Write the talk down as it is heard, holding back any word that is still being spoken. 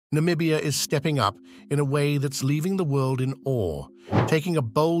Namibia is stepping up in a way that's leaving the world in awe, taking a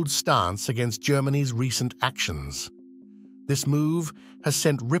bold stance against Germany's recent actions. This move has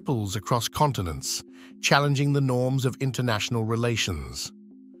sent ripples across continents, challenging the norms of international relations.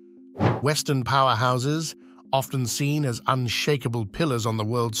 Western powerhouses, often seen as unshakable pillars on the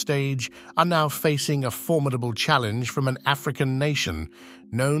world stage, are now facing a formidable challenge from an African nation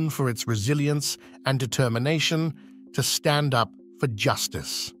known for its resilience and determination to stand up for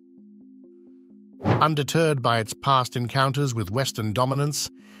justice. Undeterred by its past encounters with Western dominance,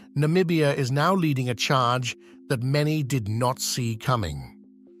 Namibia is now leading a charge that many did not see coming.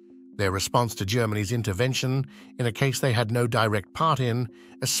 Their response to Germany's intervention, in a case they had no direct part in,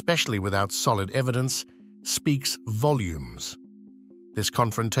 especially without solid evidence, speaks volumes. This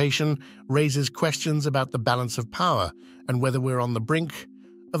confrontation raises questions about the balance of power and whether we're on the brink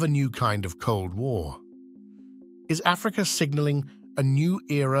of a new kind of Cold War. Is Africa signaling a new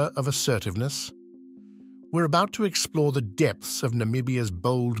era of assertiveness? We're about to explore the depths of Namibia's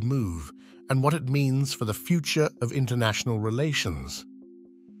bold move and what it means for the future of international relations.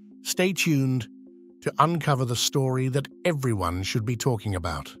 Stay tuned to uncover the story that everyone should be talking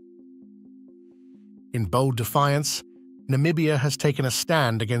about. In bold defiance, Namibia has taken a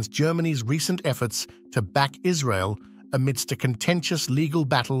stand against Germany's recent efforts to back Israel amidst a contentious legal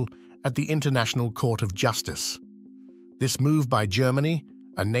battle at the International Court of Justice. This move by Germany,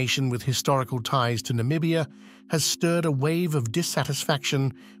 a nation with historical ties to Namibia, has stirred a wave of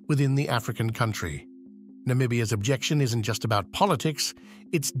dissatisfaction within the African country. Namibia's objection isn't just about politics,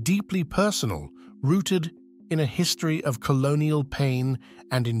 it's deeply personal, rooted in a history of colonial pain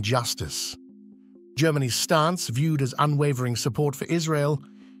and injustice. Germany's stance, viewed as unwavering support for Israel,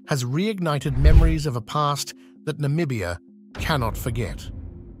 has reignited memories of a past that Namibia cannot forget.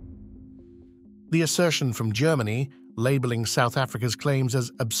 The assertion from Germany, labeling South Africa's claims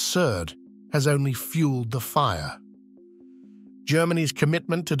as absurd, has only fueled the fire. Germany's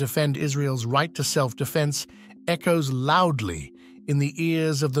commitment to defend Israel's right to self-defense echoes loudly in the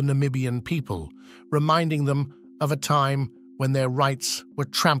ears of the Namibian people, reminding them of a time when their rights were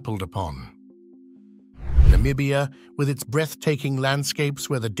trampled upon. Namibia, with its breathtaking landscapes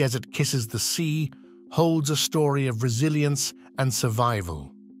where the desert kisses the sea, holds a story of resilience and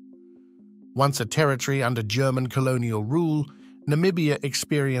survival. Once a territory under German colonial rule, Namibia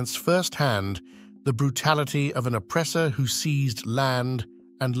experienced firsthand the brutality of an oppressor who seized land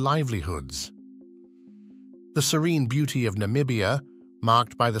and livelihoods. The serene beauty of Namibia,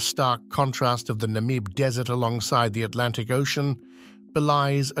 marked by the stark contrast of the Namib Desert alongside the Atlantic Ocean,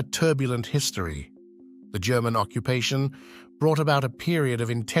 belies a turbulent history. The German occupation brought about a period of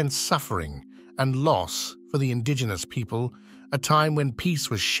intense suffering and loss for the indigenous people, a time when peace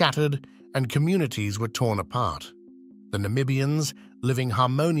was shattered and communities were torn apart. The Namibians, living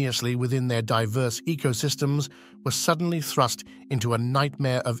harmoniously within their diverse ecosystems, were suddenly thrust into a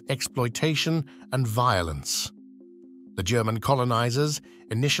nightmare of exploitation and violence. The German colonizers,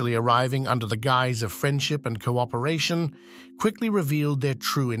 initially arriving under the guise of friendship and cooperation, quickly revealed their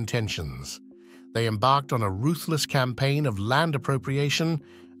true intentions. They embarked on a ruthless campaign of land appropriation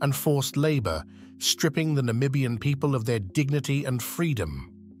and forced labor, stripping the Namibian people of their dignity and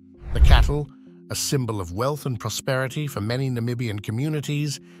freedom. The cattle, a symbol of wealth and prosperity for many Namibian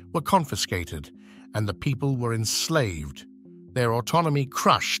communities, were confiscated, and the people were enslaved, their autonomy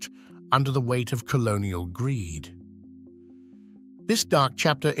crushed under the weight of colonial greed. This dark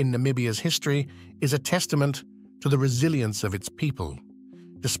chapter in Namibia's history is a testament to the resilience of its people.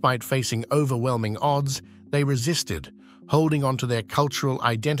 Despite facing overwhelming odds, they resisted, holding on to their cultural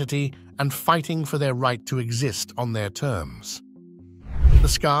identity and fighting for their right to exist on their terms. The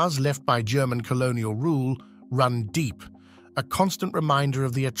scars left by German colonial rule run deep, a constant reminder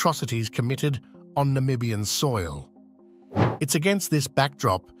of the atrocities committed on Namibian soil. It's against this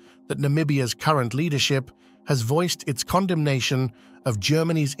backdrop that Namibia's current leadership has voiced its condemnation of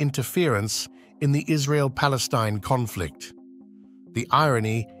Germany's interference in the Israel-Palestine conflict. The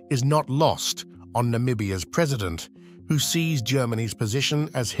irony is not lost on Namibia's president, who sees Germany's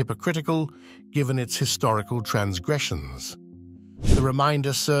position as hypocritical given its historical transgressions. The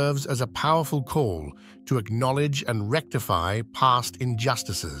reminder serves as a powerful call to acknowledge and rectify past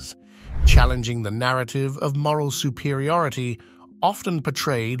injustices, challenging the narrative of moral superiority often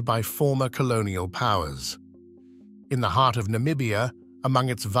portrayed by former colonial powers. In the heart of Namibia, among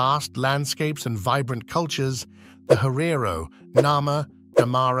its vast landscapes and vibrant cultures, the Herero, Nama,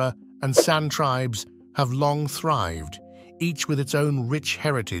 Damara, and San tribes have long thrived, each with its own rich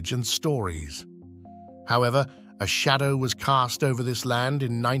heritage and stories. However, a shadow was cast over this land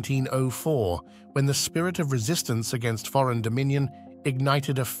in 1904 when the spirit of resistance against foreign dominion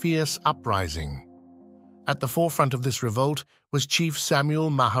ignited a fierce uprising. At the forefront of this revolt was Chief Samuel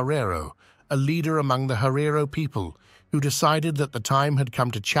Maharero, a leader among the Herero people, who decided that the time had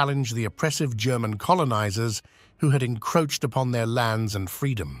come to challenge the oppressive German colonizers who had encroached upon their lands and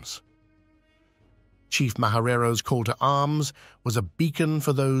freedoms. Chief Maharero's call to arms was a beacon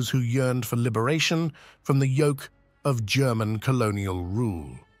for those who yearned for liberation from the yoke of German colonial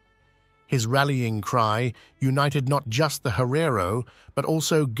rule. His rallying cry united not just the Herero, but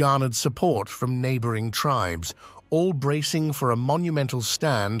also garnered support from neighboring tribes, all bracing for a monumental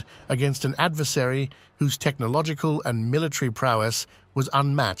stand against an adversary whose technological and military prowess was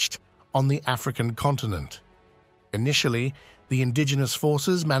unmatched on the African continent. Initially, the indigenous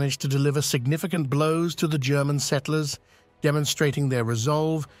forces managed to deliver significant blows to the German settlers, demonstrating their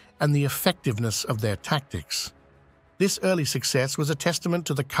resolve and the effectiveness of their tactics. This early success was a testament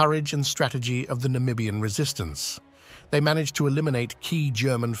to the courage and strategy of the Namibian resistance. They managed to eliminate key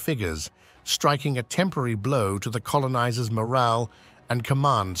German figures, striking a temporary blow to the colonizers' morale and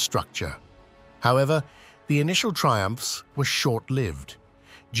command structure. However, the initial triumphs were short-lived.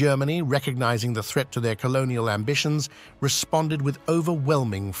 Germany, recognizing the threat to their colonial ambitions, responded with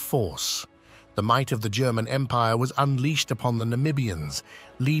overwhelming force. The might of the German Empire was unleashed upon the Namibians,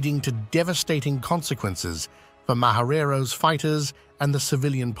 leading to devastating consequences for Maharero's fighters and the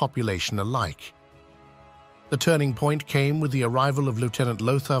civilian population alike. The turning point came with the arrival of Lieutenant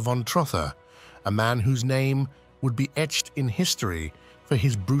Lothar von Trotha, a man whose name would be etched in history for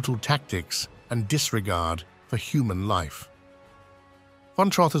his brutal tactics and disregard for human life. Von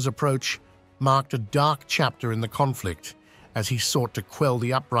Trotha's approach marked a dark chapter in the conflict, as he sought to quell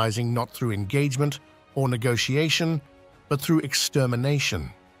the uprising not through engagement or negotiation, but through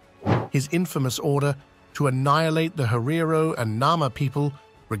extermination. His infamous order to annihilate the Herero and Nama people,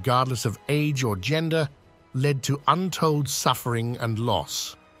 regardless of age or gender, led to untold suffering and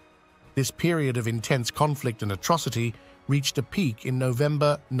loss. This period of intense conflict and atrocity reached a peak in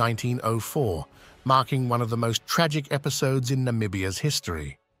November 1904, marking one of the most tragic episodes in Namibia's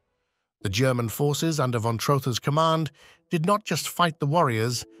history. The German forces under von Trotha's command did not just fight the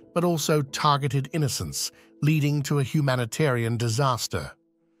warriors, but also targeted innocents, leading to a humanitarian disaster.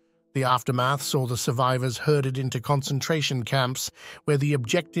 The aftermath saw the survivors herded into concentration camps, where the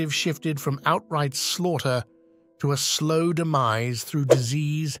objective shifted from outright slaughter to a slow demise through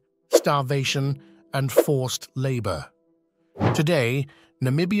disease, starvation, and forced labor. Today,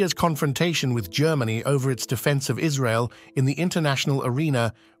 Namibia's confrontation with Germany over its defense of Israel in the international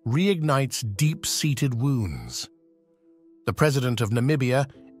arena reignites deep-seated wounds. The president of Namibia,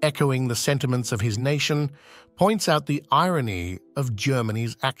 echoing the sentiments of his nation, points out the irony of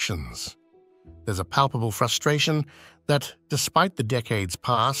Germany's actions. There's a palpable frustration that, despite the decades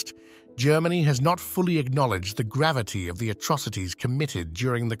past, Germany has not fully acknowledged the gravity of the atrocities committed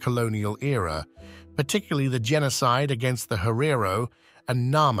during the colonial era, particularly the genocide against the Herero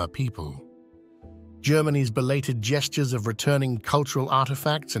and Nama people. Germany's belated gestures of returning cultural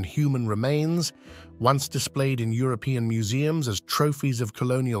artifacts and human remains, once displayed in European museums as trophies of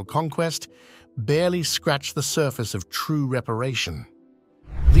colonial conquest, barely scratch the surface of true reparation.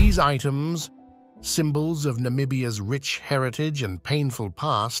 These items, symbols of Namibia's rich heritage and painful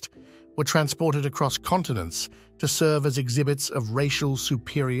past, were transported across continents to serve as exhibits of racial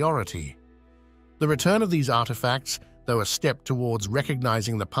superiority. The return of these artifacts, though a step towards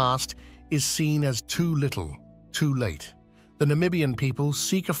recognizing the past, is seen as too little, too late. The Namibian people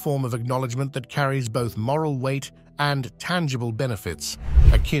seek a form of acknowledgement that carries both moral weight and tangible benefits,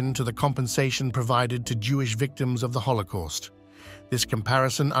 akin to the compensation provided to Jewish victims of the Holocaust. This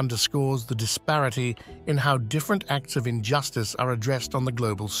comparison underscores the disparity in how different acts of injustice are addressed on the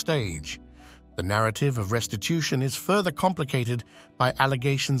global stage. The narrative of restitution is further complicated by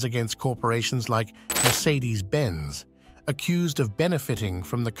allegations against corporations like Mercedes-Benz, accused of benefiting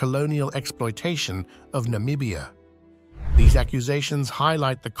from the colonial exploitation of Namibia. These accusations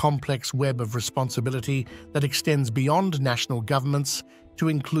highlight the complex web of responsibility that extends beyond national governments to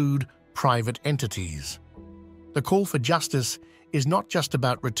include private entities. The call for justice is not just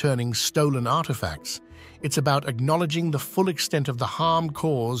about returning stolen artifacts, it's about acknowledging the full extent of the harm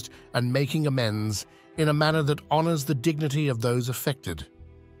caused and making amends in a manner that honors the dignity of those affected.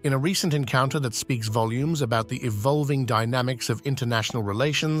 In a recent encounter that speaks volumes about the evolving dynamics of international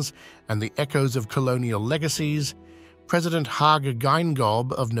relations and the echoes of colonial legacies, President Hage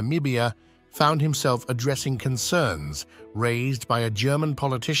Geingob of Namibia found himself addressing concerns raised by a German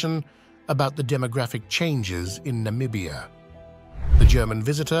politician about the demographic changes in Namibia. The German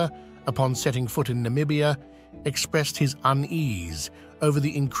visitor, upon setting foot in Namibia, expressed his unease over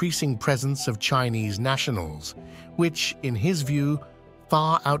the increasing presence of Chinese nationals, which, in his view,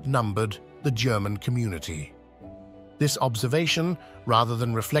 far outnumbered the German community. This observation, rather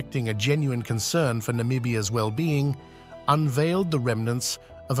than reflecting a genuine concern for Namibia's well-being, unveiled the remnants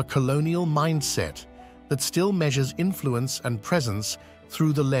of a colonial mindset that still measures influence and presence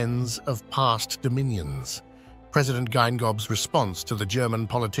through the lens of past dominions. President Geingob's response to the German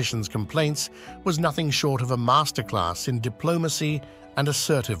politician's complaints was nothing short of a masterclass in diplomacy and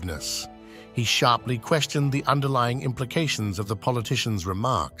assertiveness. He sharply questioned the underlying implications of the politician's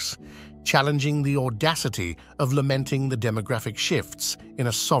remarks, challenging the audacity of lamenting the demographic shifts in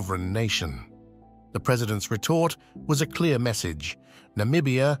a sovereign nation. The president's retort was a clear message.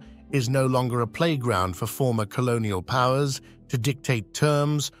 Namibia is no longer a playground for former colonial powers to dictate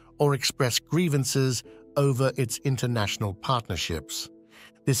terms or express grievances over its international partnerships.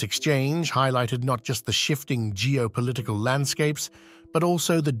 This exchange highlighted not just the shifting geopolitical landscapes, but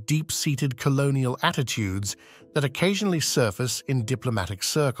also the deep-seated colonial attitudes that occasionally surface in diplomatic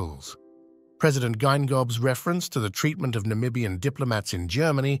circles. President Geingob's reference to the treatment of Namibian diplomats in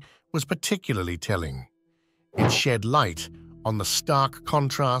Germany was particularly telling. It shed light on the stark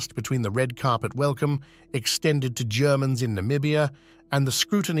contrast between the red carpet welcome extended to Germans in Namibia and the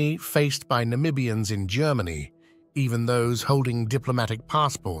scrutiny faced by Namibians in Germany, even those holding diplomatic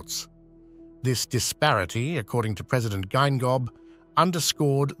passports. This disparity, according to President Geingob,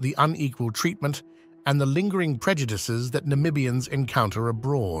 underscored the unequal treatment and the lingering prejudices that Namibians encounter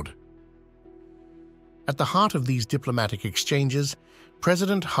abroad. At the heart of these diplomatic exchanges,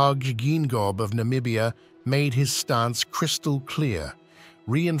 President Hage Geingob of Namibia made his stance crystal clear,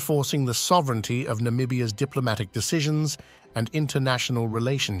 reinforcing the sovereignty of Namibia's diplomatic decisions and international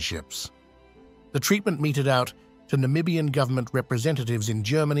relationships. The treatment meted out to Namibian government representatives in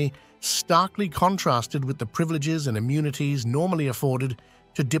Germany starkly contrasted with the privileges and immunities normally afforded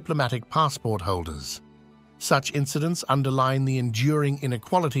to diplomatic passport holders. Such incidents underline the enduring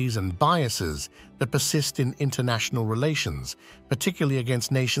inequalities and biases that persist in international relations, particularly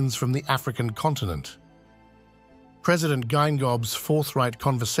against nations from the African continent. President Geingob's forthright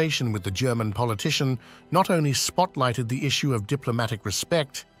conversation with the German politician not only spotlighted the issue of diplomatic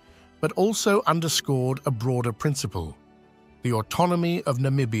respect, but also underscored a broader principle: the autonomy of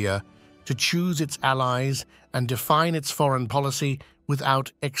Namibia to choose its allies and define its foreign policy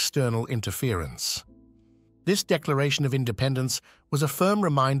without external interference. This declaration of independence was a firm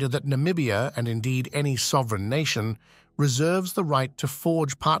reminder that Namibia, and indeed any sovereign nation, reserves the right to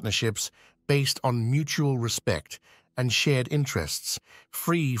forge partnerships based on mutual respect and shared interests,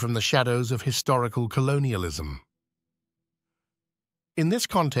 free from the shadows of historical colonialism. In this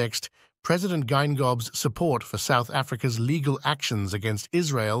context, President Geingob's support for South Africa's legal actions against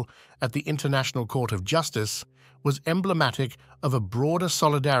Israel at the International Court of Justice was emblematic of a broader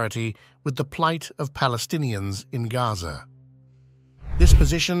solidarity with the plight of Palestinians in Gaza. This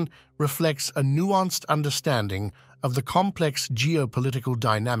position reflects a nuanced understanding of the complex geopolitical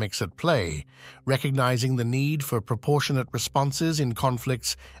dynamics at play, recognizing the need for proportionate responses in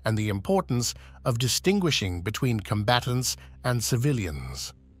conflicts and the importance of distinguishing between combatants and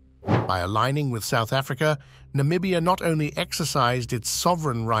civilians. By aligning with South Africa, Namibia not only exercised its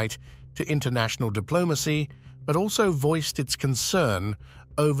sovereign right to international diplomacy, but also voiced its concern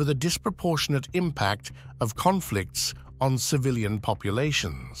over the disproportionate impact of conflicts on civilian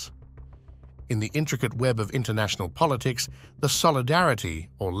populations. In the intricate web of international politics, the solidarity,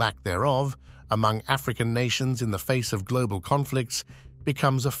 or lack thereof, among African nations in the face of global conflicts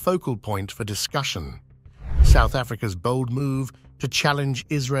becomes a focal point for discussion. South Africa's bold move to challenge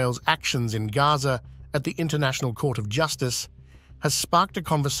Israel's actions in Gaza at the International Court of Justice has sparked a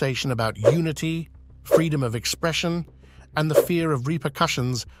conversation about unity, freedom of expression, and the fear of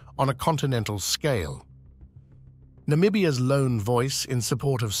repercussions on a continental scale. Namibia's lone voice in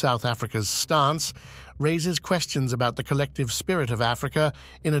support of South Africa's stance raises questions about the collective spirit of Africa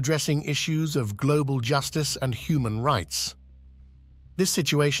in addressing issues of global justice and human rights. This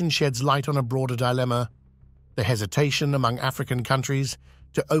situation sheds light on a broader dilemma: the hesitation among African countries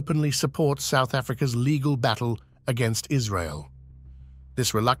to openly support South Africa's legal battle against Israel.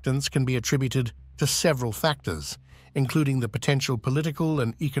 This reluctance can be attributed to several factors, including the potential political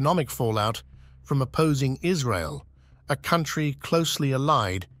and economic fallout from opposing Israel, a country closely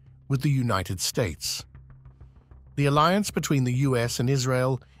allied with the United States. The alliance between the US and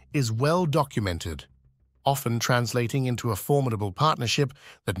Israel is well documented, often translating into a formidable partnership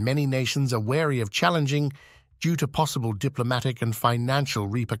that many nations are wary of challenging due to possible diplomatic and financial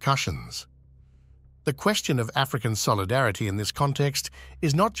repercussions. The question of African solidarity in this context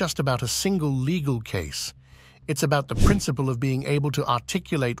is not just about a single legal case. It's about the principle of being able to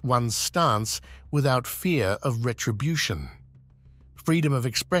articulate one's stance without fear of retribution. Freedom of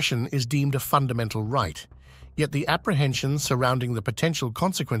expression is deemed a fundamental right, yet the apprehension surrounding the potential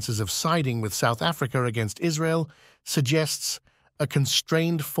consequences of siding with South Africa against Israel suggests a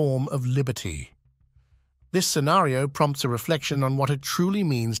constrained form of liberty. This scenario prompts a reflection on what it truly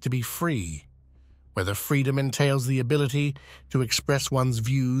means to be free, whether freedom entails the ability to express one's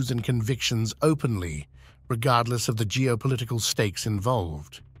views and convictions openly, regardless of the geopolitical stakes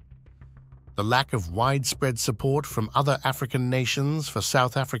involved. The lack of widespread support from other African nations for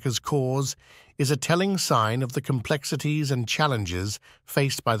South Africa's cause is a telling sign of the complexities and challenges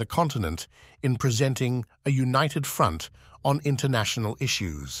faced by the continent in presenting a united front on international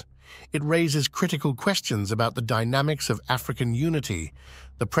issues. It raises critical questions about the dynamics of African unity,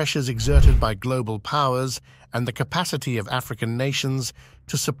 the pressures exerted by global powers, and the capacity of African nations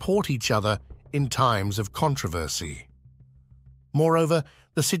to support each other in times of controversy. Moreover,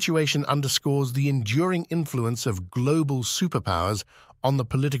 the situation underscores the enduring influence of global superpowers on the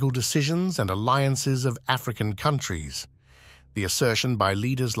political decisions and alliances of African countries. The assertion by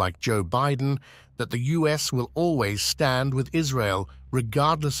leaders like Joe Biden that the U.S. will always stand with Israel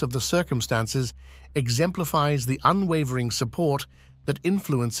regardless of the circumstances exemplifies the unwavering support that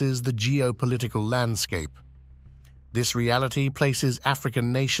influences the geopolitical landscape. This reality places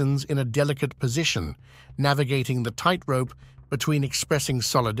African nations in a delicate position, navigating the tightrope between expressing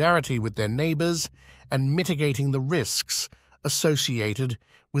solidarity with their neighbors and mitigating the risks associated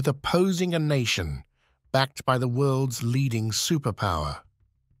with opposing a nation backed by the world's leading superpower.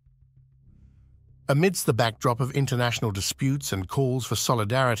 Amidst the backdrop of international disputes and calls for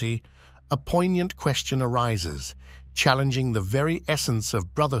solidarity, a poignant question arises, challenging the very essence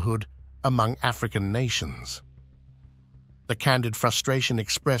of brotherhood among African nations. The candid frustration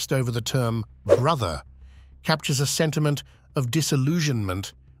expressed over the term brother captures a sentiment of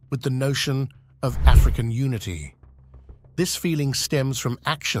disillusionment with the notion of African unity. This feeling stems from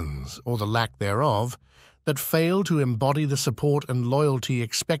actions, or the lack thereof, that fail to embody the support and loyalty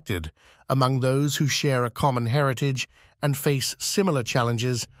expected among those who share a common heritage and face similar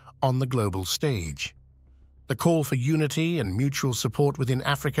challenges on the global stage. The call for unity and mutual support within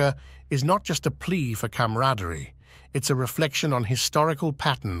Africa is not just a plea for camaraderie, it's a reflection on historical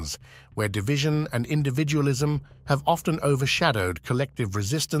patterns where division and individualism have often overshadowed collective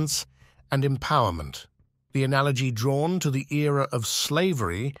resistance and empowerment. The analogy drawn to the era of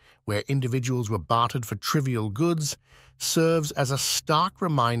slavery, where individuals were bartered for trivial goods, serves as a stark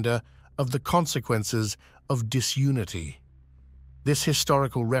reminder of the consequences of disunity. This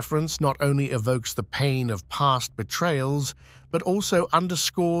historical reference not only evokes the pain of past betrayals, but also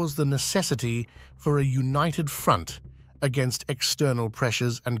underscores the necessity for a united front against external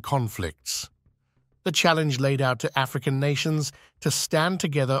pressures and conflicts. The challenge laid out to African nations to stand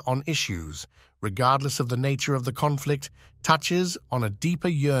together on issues, regardless of the nature of the conflict, touches on a deeper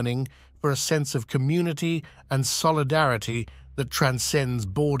yearning for a sense of community and solidarity that transcends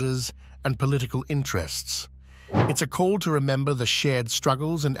borders and political interests. It's a call to remember the shared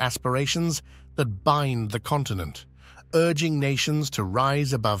struggles and aspirations that bind the continent, urging nations to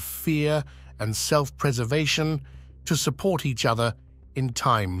rise above fear and self-preservation to support each other in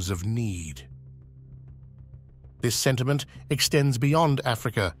times of need. This sentiment extends beyond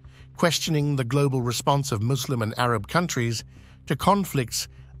Africa, questioning the global response of Muslim and Arab countries to conflicts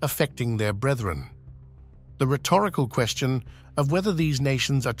affecting their brethren. The rhetorical question of whether these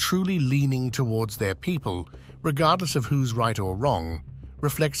nations are truly leaning towards their people, regardless of who's right or wrong,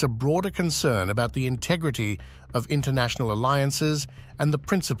 reflects a broader concern about the integrity of international alliances and the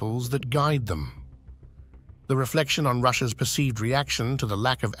principles that guide them. The reflection on Russia's perceived reaction to the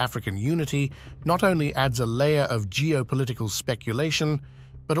lack of African unity not only adds a layer of geopolitical speculation,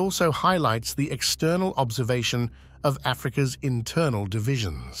 but also highlights the external observation of Africa's internal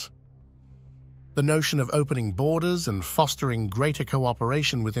divisions. The notion of opening borders and fostering greater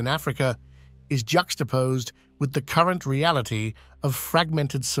cooperation within Africa is juxtaposed with the current reality of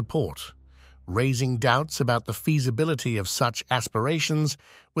fragmented support, raising doubts about the feasibility of such aspirations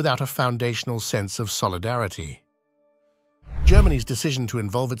without a foundational sense of solidarity. Germany's decision to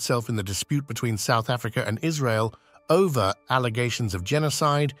involve itself in the dispute between South Africa and Israel over allegations of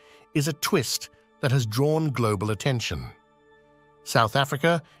genocide is a twist that has drawn global attention. South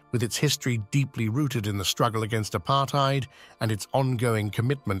Africa, with its history deeply rooted in the struggle against apartheid and its ongoing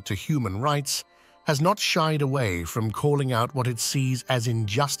commitment to human rights, has not shied away from calling out what it sees as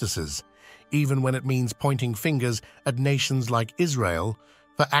injustices, even when it means pointing fingers at nations like Israel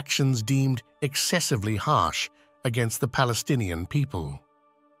for actions deemed excessively harsh against the Palestinian people.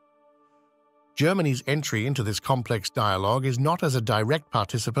 Germany's entry into this complex dialogue is not as a direct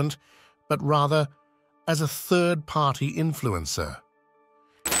participant, but rather as a third-party influencer.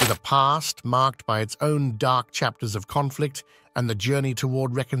 With a past marked by its own dark chapters of conflict and the journey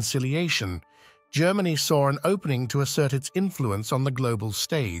toward reconciliation, Germany saw an opening to assert its influence on the global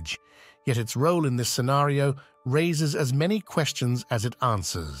stage, yet its role in this scenario raises as many questions as it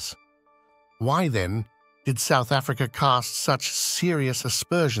answers. Why, then, did South Africa cast such serious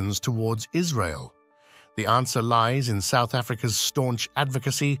aspersions towards Israel? The answer lies in South Africa's staunch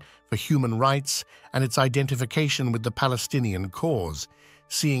advocacy for human rights and its identification with the Palestinian cause,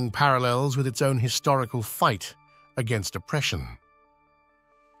 seeing parallels with its own historical fight against oppression.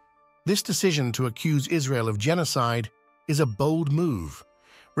 This decision to accuse Israel of genocide is a bold move,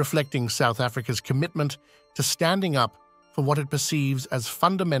 reflecting South Africa's commitment to standing up for what it perceives as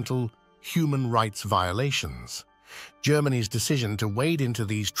fundamental human rights violations. Germany's decision to wade into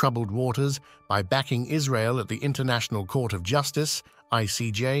these troubled waters by backing Israel at the International Court of Justice,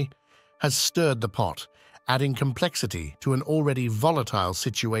 ICJ, has stirred the pot, adding complexity to an already volatile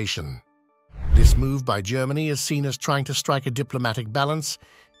situation. This move by Germany is seen as trying to strike a diplomatic balance,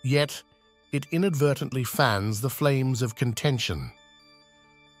 yet it inadvertently fans the flames of contention.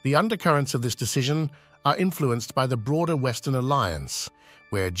 The undercurrents of this decision are influenced by the broader Western alliance,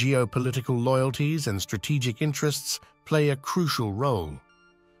 where geopolitical loyalties and strategic interests play a crucial role.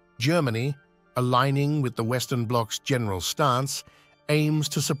 Germany, aligning with the Western Bloc's general stance, aims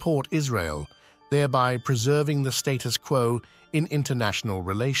to support Israel, thereby preserving the status quo in international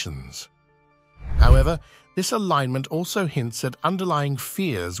relations. However, this alignment also hints at underlying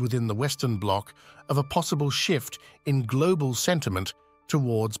fears within the Western Bloc of a possible shift in global sentiment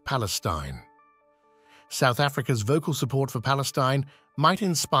towards Palestine. South Africa's vocal support for Palestine might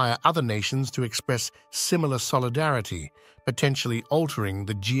inspire other nations to express similar solidarity, potentially altering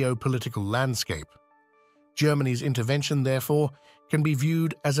the geopolitical landscape. Germany's intervention, therefore, can be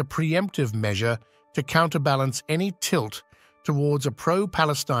viewed as a preemptive measure to counterbalance any tilt towards a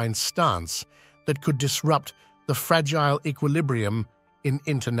pro-Palestine stance that could disrupt the fragile equilibrium in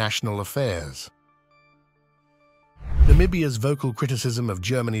international affairs. Namibia's vocal criticism of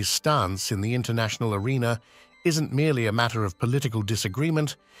Germany's stance in the international arena isn't merely a matter of political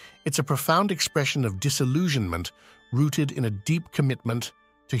disagreement, it's a profound expression of disillusionment rooted in a deep commitment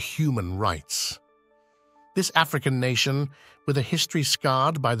to human rights. This African nation, with a history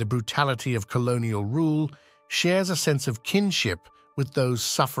scarred by the brutality of colonial rule, shares a sense of kinship with those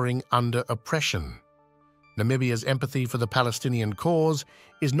suffering under oppression. Namibia's empathy for the Palestinian cause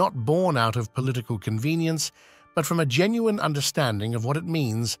is not born out of political convenience, but from a genuine understanding of what it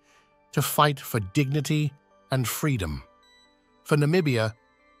means to fight for dignity and freedom. For Namibia,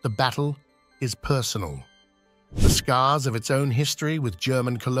 the battle is personal. The scars of its own history with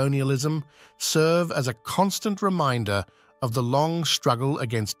German colonialism serve as a constant reminder of the long struggle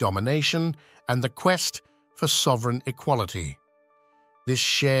against domination and the quest for sovereign equality. This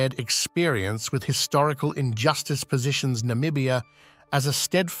shared experience with historical injustice positions Namibia as a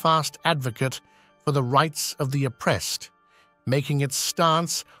steadfast advocate for the rights of the oppressed, making its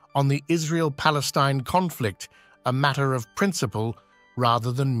stance on the Israel-Palestine conflict a matter of principle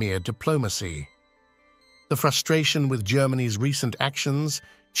rather than mere diplomacy. The frustration with Germany's recent actions,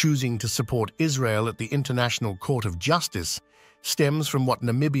 choosing to support Israel at the International Court of Justice, stems from what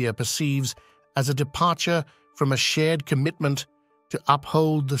Namibia perceives as a departure from a shared commitment to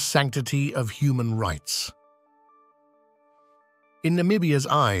uphold the sanctity of human rights. In Namibia's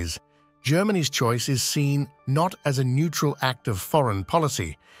eyes, Germany's choice is seen not as a neutral act of foreign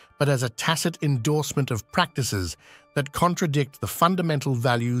policy, but as a tacit endorsement of practices that contradict the fundamental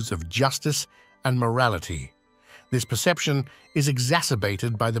values of justice and morality. This perception is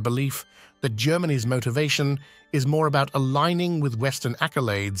exacerbated by the belief that Germany's motivation is more about aligning with Western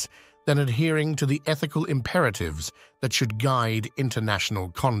accolades than adhering to the ethical imperatives that should guide international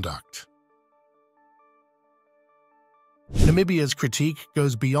conduct. Namibia's critique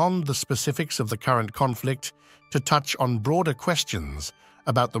goes beyond the specifics of the current conflict to touch on broader questions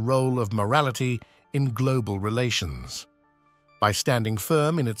about the role of morality in global relations. By standing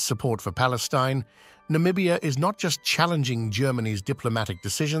firm in its support for Palestine, Namibia is not just challenging Germany's diplomatic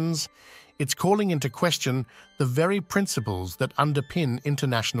decisions, it's calling into question the very principles that underpin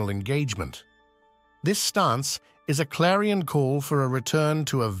international engagement. This stance is a clarion call for a return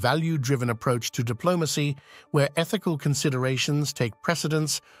to a value-driven approach to diplomacy where ethical considerations take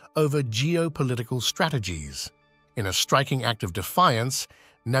precedence over geopolitical strategies. In a striking act of defiance,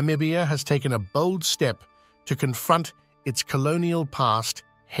 Namibia has taken a bold step to confront its colonial past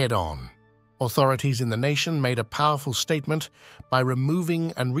head-on. Authorities in the nation made a powerful statement by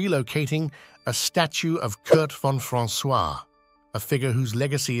removing and relocating a statue of Kurt von Francois, a figure whose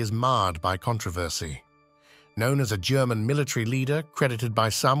legacy is marred by controversy. Known as a German military leader, credited by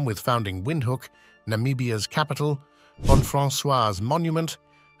some with founding Windhoek, Namibia's capital, Bonfrancois' monument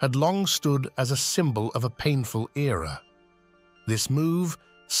had long stood as a symbol of a painful era. This move,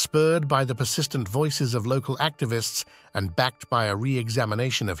 spurred by the persistent voices of local activists and backed by a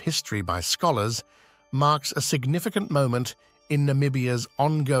re-examination of history by scholars, marks a significant moment in Namibia's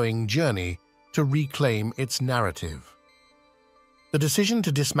ongoing journey to reclaim its narrative. The decision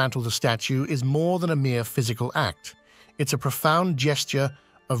to dismantle the statue is more than a mere physical act. It's a profound gesture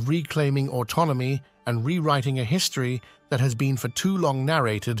of reclaiming autonomy and rewriting a history that has been for too long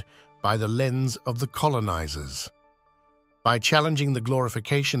narrated by the lens of the colonizers. By challenging the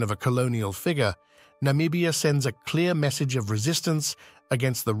glorification of a colonial figure, Namibia sends a clear message of resistance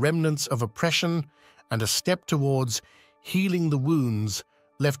against the remnants of oppression and a step towards healing the wounds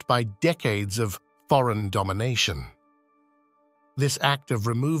left by decades of foreign domination. This act of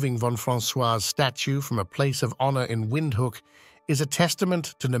removing Bonfrancois' statue from a place of honor in Windhoek is a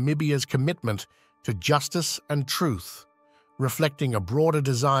testament to Namibia's commitment to justice and truth, reflecting a broader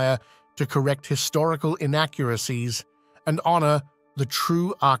desire to correct historical inaccuracies and honor the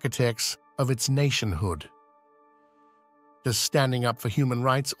true architects of its nationhood. Does standing up for human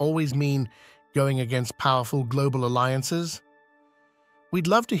rights always mean going against powerful global alliances? We'd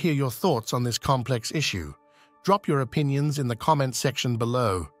love to hear your thoughts on this complex issue. Drop your opinions in the comments section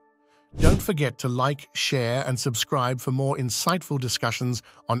below. Don't forget to like, share, and subscribe for more insightful discussions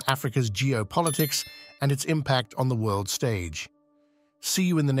on Africa's geopolitics and its impact on the world stage. See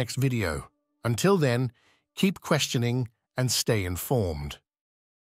you in the next video. Until then, keep questioning and stay informed.